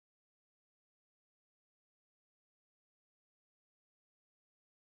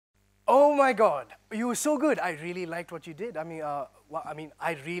Oh my God, you were so good. I really liked what you did.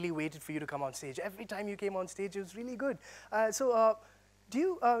 I really waited for you to come on stage. Every time you came on stage, it was really good. Are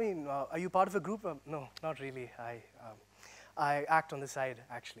you part of a group? No, not really. I act on the side,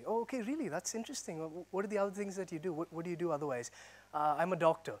 actually. Oh, okay, really? That's interesting. What are the other things that you do? What do you do otherwise? I'm a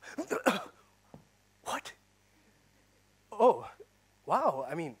doctor. What? Oh, wow.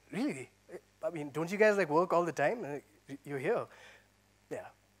 I mean, really? Don't you guys like work all the time? You're here.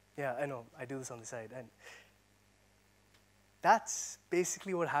 Yeah, I know. I do this on the side. And that's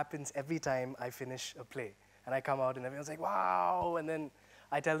basically what happens every time I finish a play. And I come out and everyone's like, wow. And then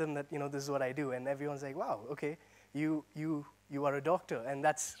I tell them that, this is what I do. And everyone's like, wow, okay, you are a doctor. And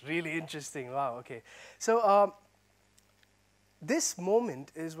that's really interesting. Wow, okay. So this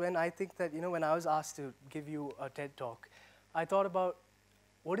moment is when I think that, when I was asked to give you a TED Talk, I thought about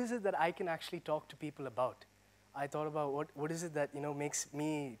what is it that I can actually talk to people about. I thought about what is it that makes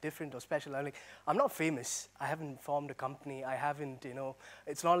me different or special. I'm not famous. I haven't formed a company. I haven't,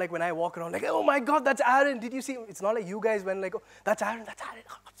 it's not like when I walk around like, oh my God, that's Aaron. Did you see him? It's not like you guys went like, oh, that's Aaron, that's Aaron.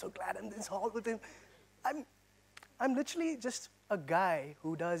 Oh, I'm so glad I'm in this hall with him. I'm literally just a guy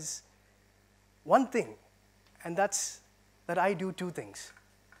who does one thing, and that's that I do two things.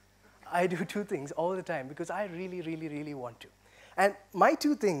 I do two things all the time because I really, really, really want to. And my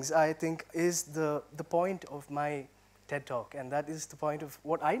two things, I think, is the point of my TED Talk, and that is the point of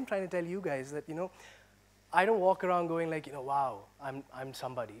what I'm trying to tell you guys, that, I don't walk around going like, wow, I'm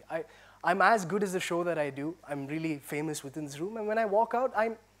somebody. I'm as good as the show that I do. I'm really famous within this room, and when I walk out,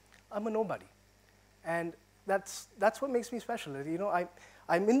 I'm a nobody. And that's what makes me special.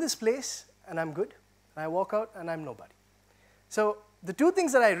 I'm in this place, and I'm good, and I walk out, and I'm nobody. So the two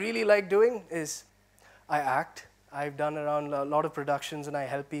things that I really like doing is I act. I've done around a lot of productions, and I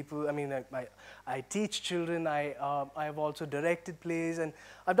help people. I teach children. I've also directed plays, and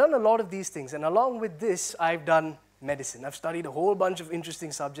I've done a lot of these things. And along with this, I've done medicine. I've studied a whole bunch of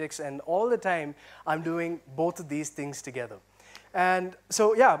interesting subjects, and all the time, I'm doing both of these things together. And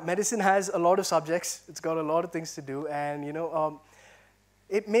so, yeah, medicine has a lot of subjects. It's got a lot of things to do, and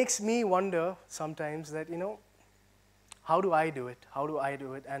it makes me wonder sometimes that how do I do it? How do I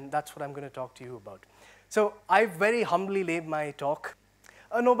do it? And that's what I'm going to talk to you about. So I've very humbly labeled my talk,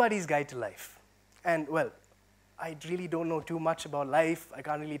 A Nobody's Guide to Life. And well, I really don't know too much about life. I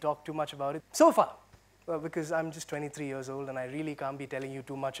can't really talk too much about it so far, because I'm just 23 years old and I really can't be telling you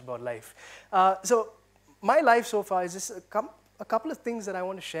too much about life. So my life so far is just a couple of things that I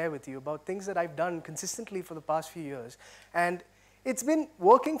want to share with you about things that I've done consistently for the past few years. And it's been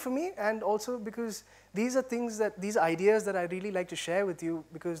working for me, and also because these are these ideas that I really like to share with you,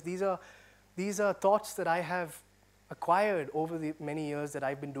 because these are thoughts that I have acquired over the many years that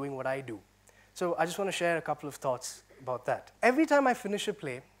I've been doing what I do. So I just want to share a couple of thoughts about that. Every time I finish a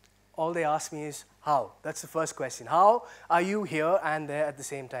play, all they ask me is, how? That's the first question. How are you here and there at the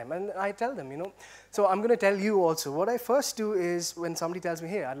same time? And I tell them, So I'm going to tell you also. What I first do is, when somebody tells me,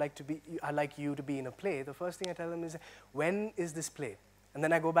 hey, I'd like you to be in a play, the first thing I tell them is, when is this play? And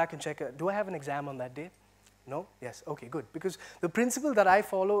then I go back and check, do I have an exam on that day? No? Yes. Okay, good. Because the principle that I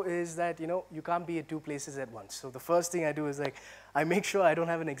follow is that, you can't be at two places at once. So the first thing I do is I make sure I don't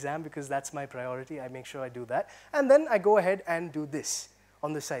have an exam, because that's my priority. I make sure I do that. And then I go ahead and do this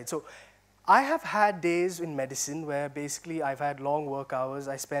on the side. So I have had days in medicine where basically I've had long work hours.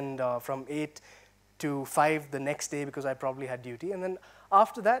 I spend from 8 to 5 the next day because I probably had duty. And then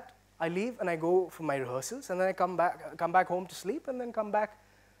after that, I leave and I go for my rehearsals. And then I come back home to sleep, and then come back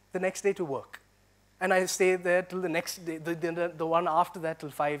the next day to work. And I stay there till the next day, the one after that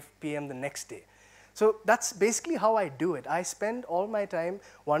till 5 p.m. the next day. So that's basically how I do it. I spend all my time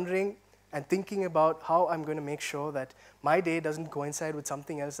wondering and thinking about how I'm going to make sure that my day doesn't coincide with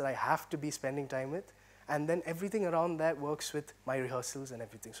something else that I have to be spending time with. And then everything around that works with my rehearsals and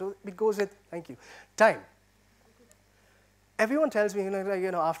everything. So it goes with, thank you, time. Everyone tells me,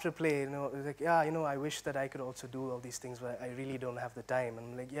 after a play, yeah, I wish that I could also do all these things, but I really don't have the time.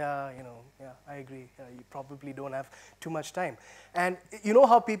 And I'm like, yeah, I agree. You probably don't have too much time. And you know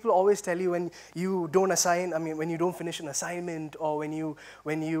how people always tell you when you don't when you don't finish an assignment, or when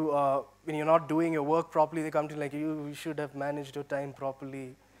you're not doing your work properly, they come to you like, you should have managed your time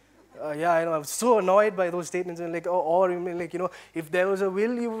properly. Yeah, I was so annoyed by those statements. And if there was a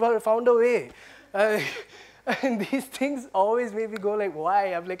will, you would have found a way. And these things always made me go like,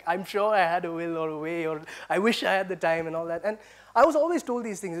 why? I'm sure I had a will or a way, or I wish I had the time and all that. And I was always told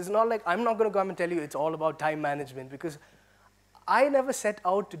these things. It's not like I'm not going to come and tell you it's all about time management, because I never set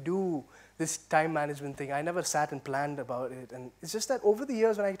out to do this time management thing. I never sat and planned about it. And it's just that over the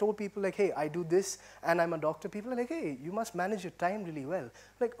years when I told people like, hey, I do this and I'm a doctor, people are like, hey, you must manage your time really well.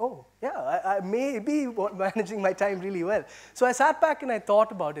 Like, oh, yeah, I may be managing my time really well. So I sat back and I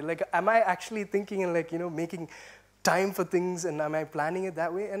thought about it. Like, am I actually thinking and like, making time for things, and am I planning it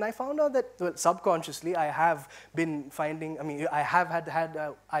that way? And I found out that, well, subconsciously I have been finding, I have had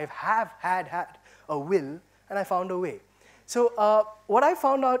a will, and I found a way. So what I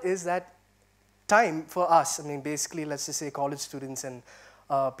found out is that time for us, basically, let's just say college students and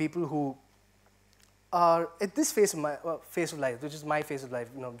people who are at this phase of life, which is my phase of life,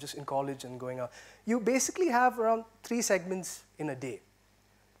 just in college and going out, you basically have around 3 segments in a day.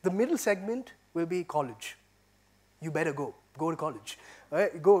 The middle segment will be college. You better go to college.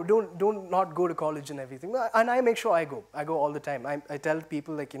 Right? Don't not go to college and everything. And I make sure I go all the time. I tell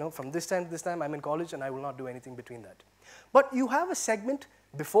people like, from this time to this time I'm in college and I will not do anything between that. But you have a segment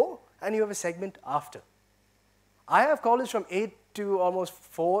before and you have a segment after. I have college from 8 to almost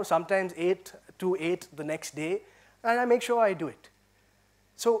 4, sometimes 8 to 8 the next day, and I make sure I do it.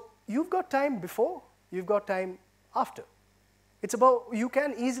 So you've got time before, you've got time after. It's about, you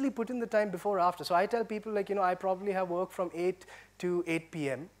can easily put in the time before or after. So I tell people like, I probably have work from 8 to 8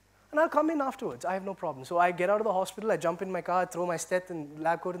 p.m. and I'll come in afterwards. I have no problem. So I get out of the hospital, I jump in my car, throw my stet and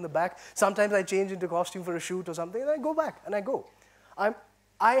lab coat in the back. Sometimes I change into costume for a shoot or something, and I go back and I go.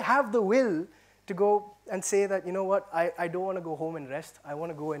 I have the will to go and say that, you know what, I don't want to go home and rest. I want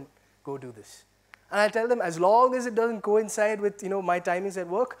to go and go do this. And I tell them, as long as it doesn't coincide with, my timings at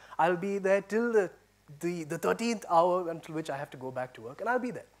work, I'll be there till the 13th hour until which I have to go back to work, and I'll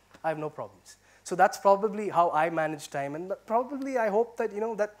be there. I have no problems. So that's probably how I manage time, and probably I hope that,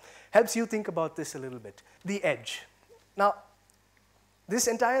 that helps you think about this a little bit. The edge. Now, this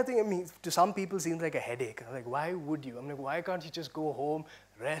entire thing, to some people seems like a headache. Like, why would you? Why can't you just go home,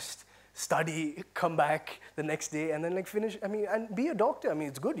 rest, study, come back the next day, and then like finish, and be a doctor.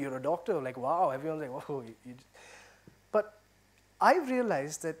 It's good, you're a doctor. Like, wow, everyone's like, whoa. But I've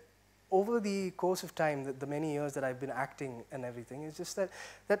realized that over the course of time, the many years that I've been acting and everything, it's just that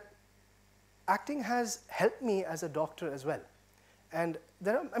acting has helped me as a doctor as well. And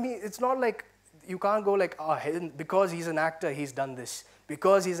it's not like you can't go like, oh, because he's an actor, he's done this.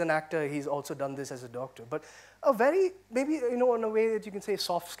 Because he's an actor, he's also done this as a doctor. But a very, maybe, in a way that you can say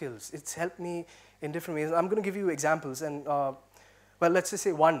soft skills. It's helped me in different ways. I'm going to give you examples. And, well, let's just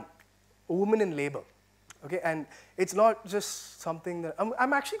say one, a woman in labor. Okay, and it's not just something that,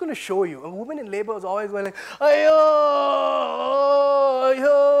 I'm actually going to show you. A woman in labor is always like, ayo,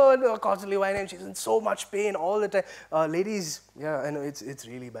 ayo, constantly whining. She's in so much pain all the time. Ladies, yeah, I know, it's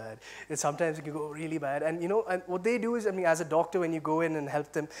really bad. Sometimes it can go really bad. And, and what they do is, as a doctor, when you go in and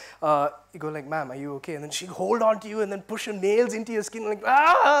help them, you go like, ma'am, are you okay? And then she hold on to you and then push her nails into your skin, like,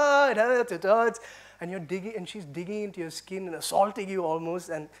 it hurts, it hurts. And you're digging, and she's digging into your skin and assaulting you almost,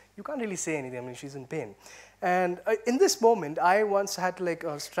 and you can't really say anything. She's in pain. And in this moment, I once had to like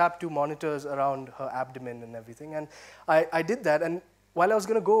strap 2 monitors around her abdomen and everything, and I did that. And while I was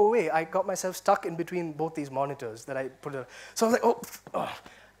going to go away, I got myself stuck in between both these monitors that I put her. So I was like, oh,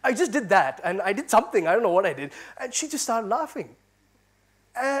 I just did that, and I did something. I don't know what I did, and she just started laughing.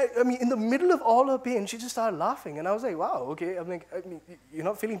 In the middle of all her pain, she just started laughing. And I was like, wow, okay. You're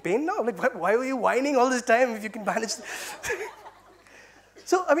not feeling pain now? Like, why were you whining all this time if you can manage?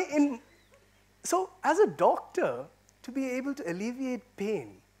 So, so as a doctor, to be able to alleviate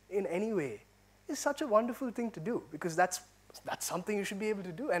pain in any way is such a wonderful thing to do, because that's something you should be able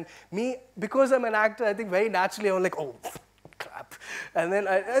to do. And me, because I'm an actor, I think very naturally I'm like, oh, crap. And then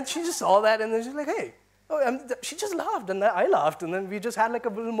and she just saw that, and then she's like, hey. She just laughed, and I laughed, and then we just had like a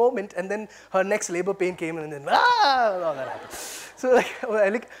little moment, and then her next labor pain came, and then all that happened. So I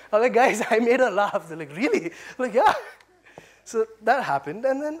was like, guys, I made her laugh. They're like, really? I'm like, yeah. So that happened,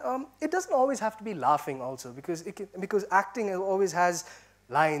 and then it doesn't always have to be laughing also, because acting always has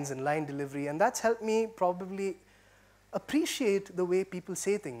lines and line delivery, and that's helped me probably appreciate the way people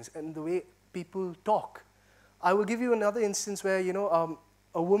say things and the way people talk. I will give you another instance where,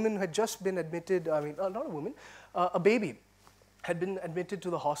 a woman had just been admitted, not a woman, a baby had been admitted to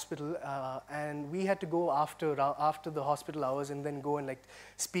the hospital, and we had to go after the hospital hours and then go and like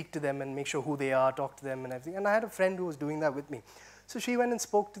speak to them and make sure who they are, talk to them and everything. And I had a friend who was doing that with me. So she went and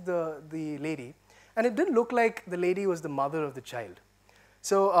spoke to the lady, and it didn't look like the lady was the mother of the child.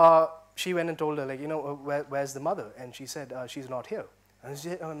 So she went and told her, like, where's the mother? And she said, she's not here.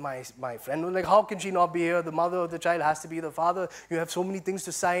 And my friend was like, how can she not be here? The mother of the child has to be the father. You have so many things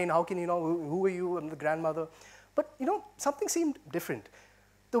to sign. How can you know? Who are you? I'm the grandmother. But, something seemed different.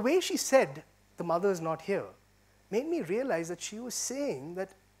 The way she said, the mother is not here, made me realize that she was saying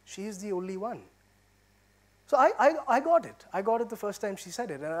that She is the only one. So I got it. I got it the first time she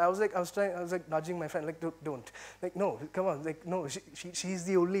said it. And I was like nudging my friend, like, don't. Like, no, come on. Like, no, she's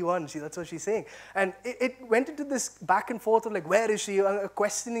the only one. That's what she's saying. And it went into this back and forth of like, where is she? A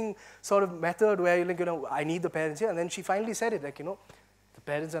questioning sort of method where, like, I need the parents here. And then she finally said it, like, the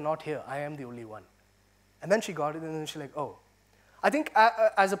parents are not here. I am the only one. And then she got it, and then she's like, oh. I think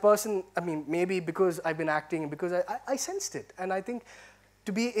as a person, I mean, maybe because I've been acting, because I sensed it. And I think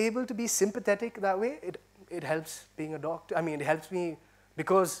to be able to be sympathetic that way, it helps being a doctor. I mean, it helps me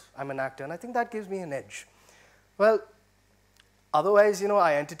because I'm an actor, and I think that gives me an edge. Well, otherwise,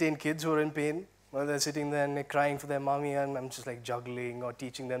 I entertain kids who are in pain. Well, they're sitting there and they're crying for their mommy, and I'm just like juggling or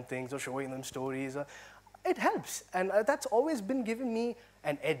teaching them things or showing them stories. It helps, and that's always been giving me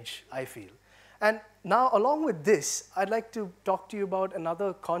an edge, I feel. And now, along with this, I'd like to talk to you about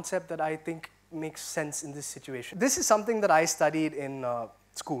another concept that I think makes sense in this situation. This is something that I studied in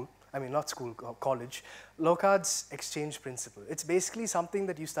school. I mean, not school, college, Locard's exchange principle. It's basically something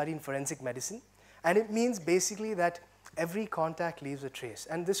that you study in forensic medicine, and it means basically that every contact leaves a trace.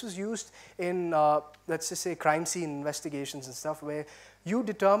 And this was used in, let's just say, crime scene investigations and stuff, where you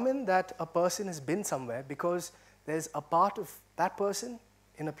determine that a person has been somewhere because there's a part of that person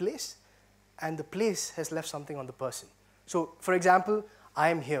in a place, and the place has left something on the person. So, for example, I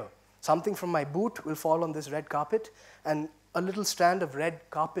am here. Something from my boot will fall on this red carpet, and a little strand of red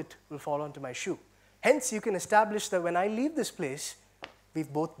carpet will fall onto my shoe. Hence, you can establish that when I leave this place,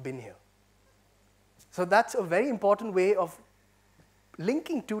 we've both been here. So that's a very important way of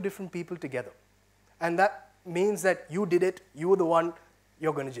linking two different people together. And that means that you did it, you were the one,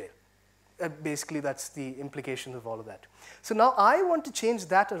 you're going to jail. Basically, that's the implication of all of that. So now I want to change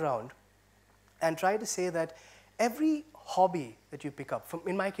that around and try to say that every hobby that you pick up,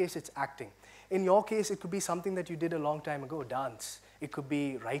 in my case, it's acting. In your case, it could be something that you did a long time ago, dance. It could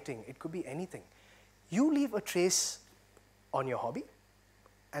be writing. It could be anything. You leave a trace on your hobby,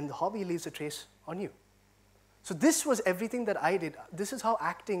 and the hobby leaves a trace on you. So this was everything that I did. This is how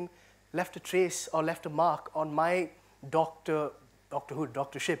acting left a trace or left a mark on my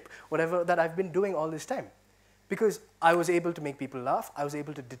doctorship, whatever that I've been doing all this time. Because I was able to make people laugh. I was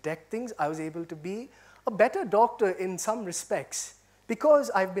able to detect things. I was able to be a better doctor in some respects because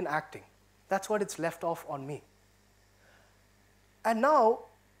I've been acting. That's what it's left off on me. And now,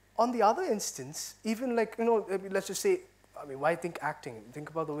 on the other instance, even like, let's just say, I mean, why think acting? Think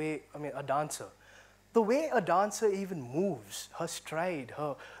about the way, a dancer. The way a dancer even moves, her stride,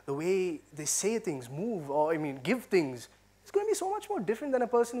 the way they say things, move, or give things, it's going to be so much more different than a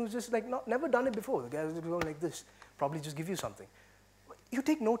person who's just like never done it before. The guy's going like this, probably just give you something. You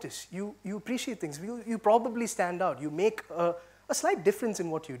take notice, you appreciate things, you probably stand out, you make a slight difference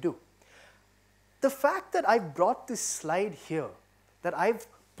in what you do. The fact that I brought this slide here, that I've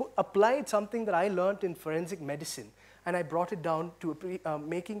applied something that I learned in forensic medicine, and I brought it down to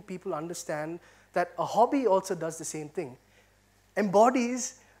making people understand that a hobby also does the same thing,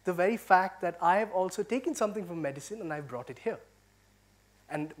 embodies the very fact that I have also taken something from medicine and I've brought it here.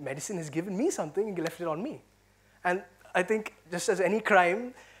 And medicine has given me something and left it on me. And I think just as any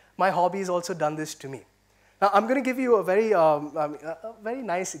crime, my hobby has also done this to me. Now, I'm going to give you a very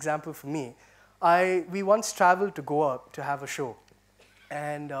nice example for me. We once traveled to Goa to have a show,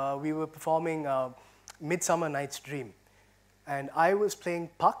 and we were performing Midsummer Night's Dream. And I was playing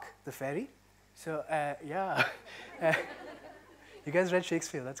Puck, the fairy. So, yeah. You guys read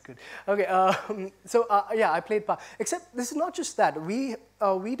Shakespeare, that's good. Okay, yeah, I played Puck. Except this is not just that. We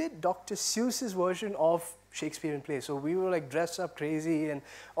did Dr. Seuss's version of Shakespearean play. So we were like dressed up crazy and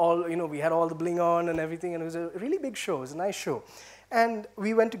all, we had all the bling on and everything, and it was a really big show. It was a nice show. And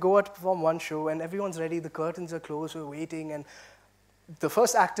we went to Goa to perform one show, and everyone's ready, the curtains are closed, we're waiting, and the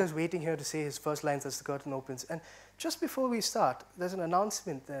first actor is waiting here to say his first lines as the curtain opens. And just before we start, there's an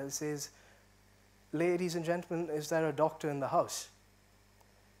announcement that says, "Ladies and gentlemen, is there a doctor in the house?"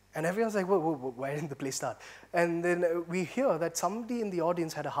 And everyone's like, whoa, why didn't the play start? And then we hear that somebody in the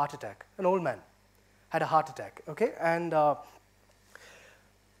audience had a heart attack, an old man had a heart attack, okay? And all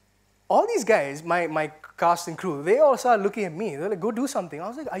these guys, my cast and crew, they all started looking at me. They're like, go do something. I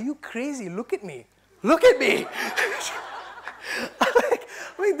was like, are you crazy? Look at me. Look at me.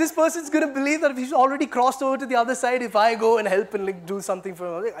 This person's going to believe that if he's already crossed over to the other side, if I go and help and like do something for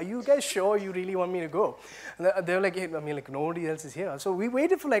him. I was like, are you guys sure you really want me to go? And they're like, hey, nobody else is here. So we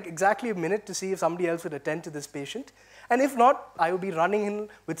waited for like exactly a minute to see if somebody else would attend to this patient. And if not, I would be running in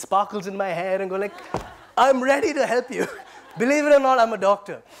with sparkles in my hair and go like, I'm ready to help you. Believe it or not, I'm a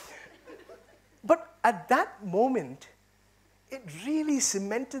doctor. But at that moment, it really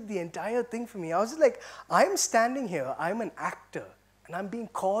cemented the entire thing for me. I was just like, I'm standing here, I'm an actor, and I'm being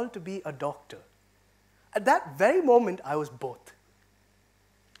called to be a doctor. At that very moment, I was both.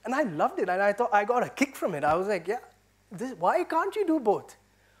 And I loved it, and I thought I got a kick from it. I was like, yeah, why can't you do both?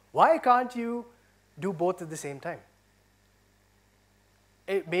 Why can't you do both at the same time?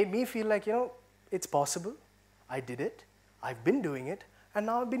 It made me feel like, it's possible. I did it. I've been doing it. And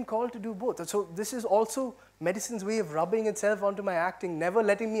now I've been called to do both. And so this is also medicine's way of rubbing itself onto my acting, never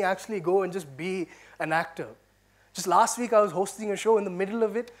letting me actually go and just be an actor. Just last week, I was hosting a show. In the middle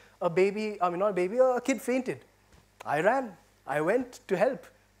of it, a kid fainted. I ran. I went to help.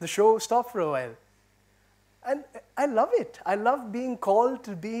 The show stopped for a while. And I love it. I love being called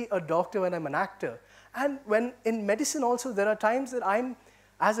to be a doctor when I'm an actor. And when in medicine also, there are times that I'm,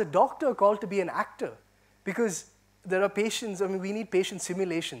 as a doctor, called to be an actor. Because there are patients, we need patient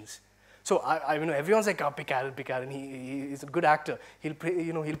simulations. So everyone's like, oh, Picard, and he's a good actor. He'll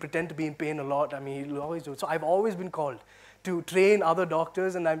pretend to be in pain a lot. He'll always do it. So I've always been called to train other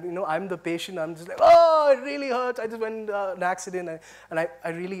doctors, and I'm the patient. I'm just like, oh, it really hurts. I just went in an accident, and I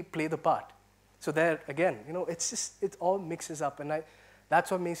really play the part. So there, again, it all mixes up, and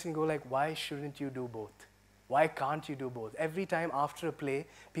that's what makes me go like, why shouldn't you do both? Why can't you do both? Every time after a play,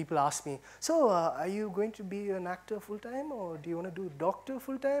 people ask me, so are you going to be an actor full-time, or do you want to do doctor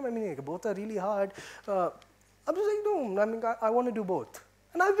full-time? Both are really hard. I'm just like, no, I want to do both.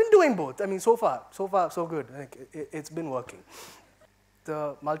 And I've been doing both. So far, so good. It's been working.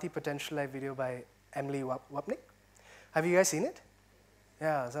 The multi-potential video by Emily Wapnick. Have you guys seen it?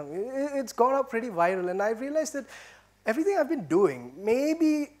 Yeah, so it's gone up pretty viral, and I realized that everything I've been doing,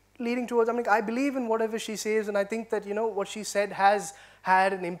 maybe leading towards, I believe in whatever she says, and I think that, what she said has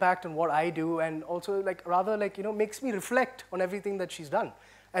had an impact on what I do, and also makes me reflect on everything that she's done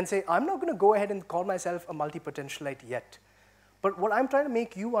and say, I'm not going to go ahead and call myself a multi-potentialite yet. But what I'm trying to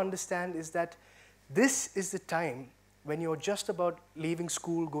make you understand is that this is the time when you're just about leaving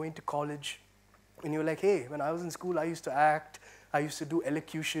school, going to college, and you're like, hey, when I was in school, I used to act, I used to do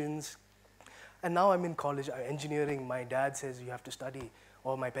elocutions, and now I'm in college, I'm engineering, my dad says you have to study,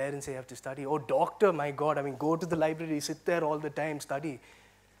 or my parents say you have to study, or doctor, my God, go to the library, sit there all the time, study.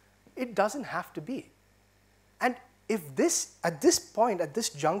 It doesn't have to be. And if this, at this point, at this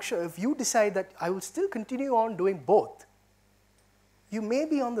juncture, if you decide that I will still continue on doing both, you may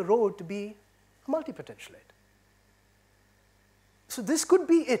be on the road to be a multi-potentialite. So this could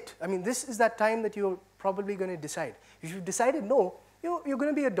be it. This is that time that you're probably going to decide. If you've decided no, you're going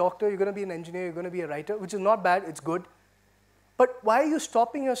to be a doctor, you're going to be an engineer, you're going to be a writer, which is not bad, it's good. But why are you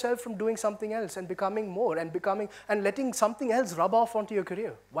stopping yourself from doing something else and becoming more and letting something else rub off onto your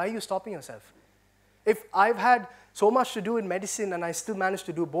career? Why are you stopping yourself? If I've had so much to do in medicine and I still managed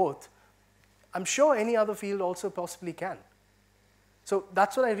to do both, I'm sure any other field also possibly can. So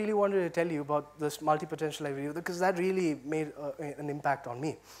that's what I really wanted to tell you about this multi-potential video, because that really made an impact on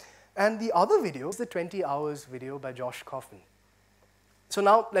me. And the other video is the 20 hours video by Josh Kaufman. So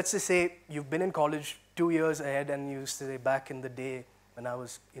now, let's just say you've been in college 2 years ahead, and you used to say, back in the day when I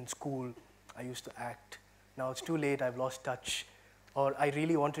was in school, I used to act. Now it's too late, I've lost touch. Or I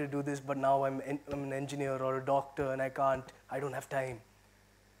really wanted to do this, but now I'm an engineer or a doctor, and I don't have time.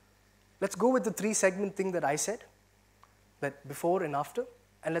 Let's go with the 3-segment thing that I said, that before and after,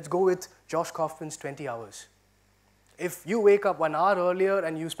 and let's go with Josh Kaufman's 20 hours. If you wake up 1 hour earlier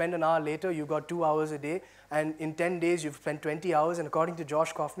and you spend an hour later, you've got 2 hours a day, and in 10 days you've spent 20 hours, and according to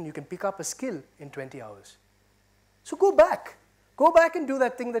Josh Kaufman, you can pick up a skill in 20 hours. So go back. Go back and do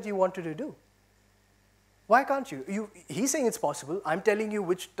that thing that you wanted to do. Why can't you? He's saying it's possible. I'm telling you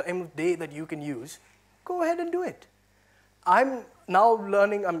which time of day that you can use. Go ahead and do it. I'm now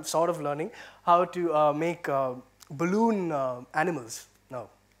learning, I'm sort of learning how to make balloon animals now.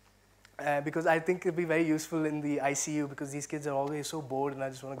 Because I think it'd be very useful in the ICU, because these kids are always so bored, and I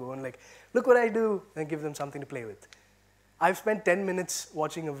just want to go and look what I do, and give them something to play with. I've spent 10 minutes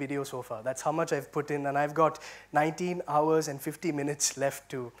watching a video so far. That's how much I've put in, and I've got 19 hours and 50 minutes left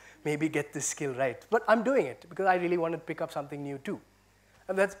to maybe get this skill right. But I'm doing it because I really want to pick up something new too.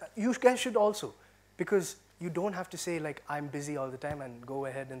 And you guys should also, because you don't have to say I'm busy all the time and go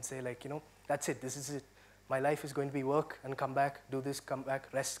ahead and say that's it, this is it. My life is going to be work and come back, do this, come back,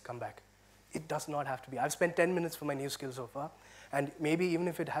 rest, come back. It does not have to be. I've spent 10 minutes for my new skill so far, and maybe even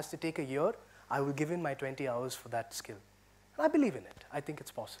if it has to take a year, I will give in my 20 hours for that skill. And I believe in it. I think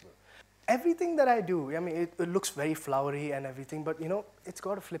it's possible. Everything that I do, it looks very flowery and everything, but it's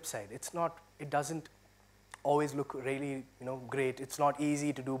got a flip side. It doesn't always look really great. It's not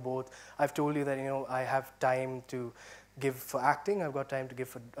easy to do both. I've told you that I have time to give for acting, I've got time to give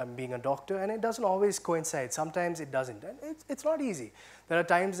for being a doctor, and it doesn't always coincide. Sometimes it doesn't, and it's not easy. There are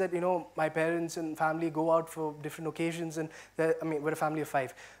times that, you know, my parents and family go out for different occasions, and I mean, we're a family of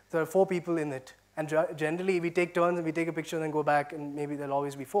 5. There are 4 people in it, and generally we take turns and we take a picture and then go back, and maybe there'll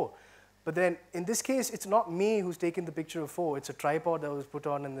always be 4. But then, in this case, it's not me who's taken the picture of 4. It's a tripod that was put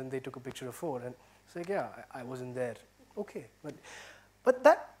on, and then they took a picture of 4. And it's like, yeah, I wasn't there. Okay. But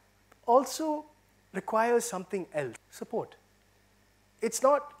that also requires something else, support. It's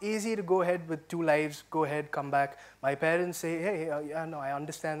not easy to go ahead with 2 lives, go ahead, come back. My parents say, hey, yeah, no, I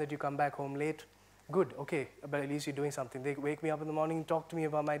understand that you come back home late. Good, okay, but at least you're doing something. They wake me up in the morning and talk to me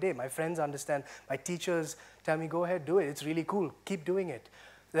about my day. My friends understand. My teachers tell me, go ahead, do it. It's really cool. Keep doing it.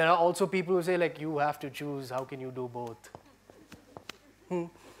 There are also people who say, like, you have to choose. How can you do both?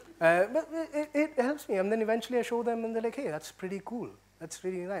 But it helps me. And then eventually I show them, and they're like, hey, that's pretty cool. That's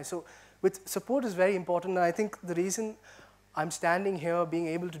really nice. So with support is very important. And I think the reason I'm standing here being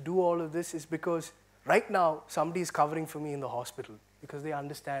able to do all of this is because right now somebody is covering for me in the hospital because they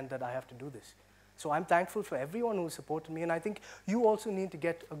understand that I have to do this. So I'm thankful for everyone who supported me. And I think you also need to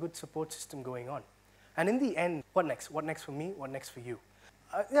get a good support system going on. And in the end, what next? What next for me? What next for you?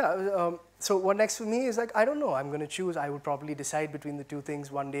 So what next for me is like, I don't know. I'm going to choose. I would probably decide between the 2 things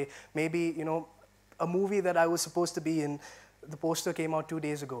one day. Maybe, you know, a movie that I was supposed to be in, the poster came out 2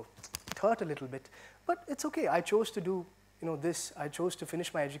 days ago. It hurt a little bit, but it's okay. I chose to do, you know, this. I chose to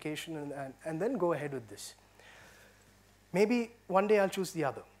finish my education and then go ahead with this. Maybe one day I'll choose the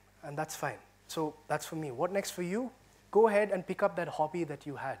other, and that's fine. So that's for me. What next for you? Go ahead and pick up that hobby that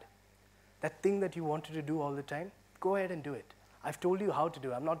you had. That thing that you wanted to do all the time, go ahead and do it. I've told you how to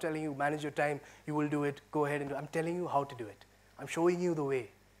do it. I'm not telling you manage your time, you will do it, go ahead and do it. I'm telling you how to do it. I'm showing you the way.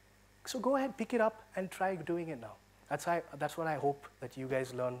 So go ahead, pick it up and try doing it now. That's what I hope that you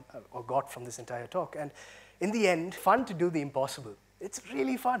guys learn or got from this entire talk. And in the end, fun to do the impossible. It's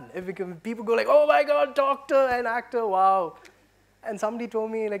really fun. People go like, oh my God, doctor and actor, wow. And somebody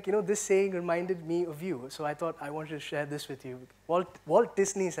told me, like, you know, this saying reminded me of you. So I thought I wanted to share this with you. Walt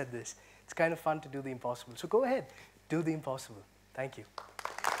Disney said this. It's kind of fun to do the impossible. So go ahead, do the impossible. Thank you.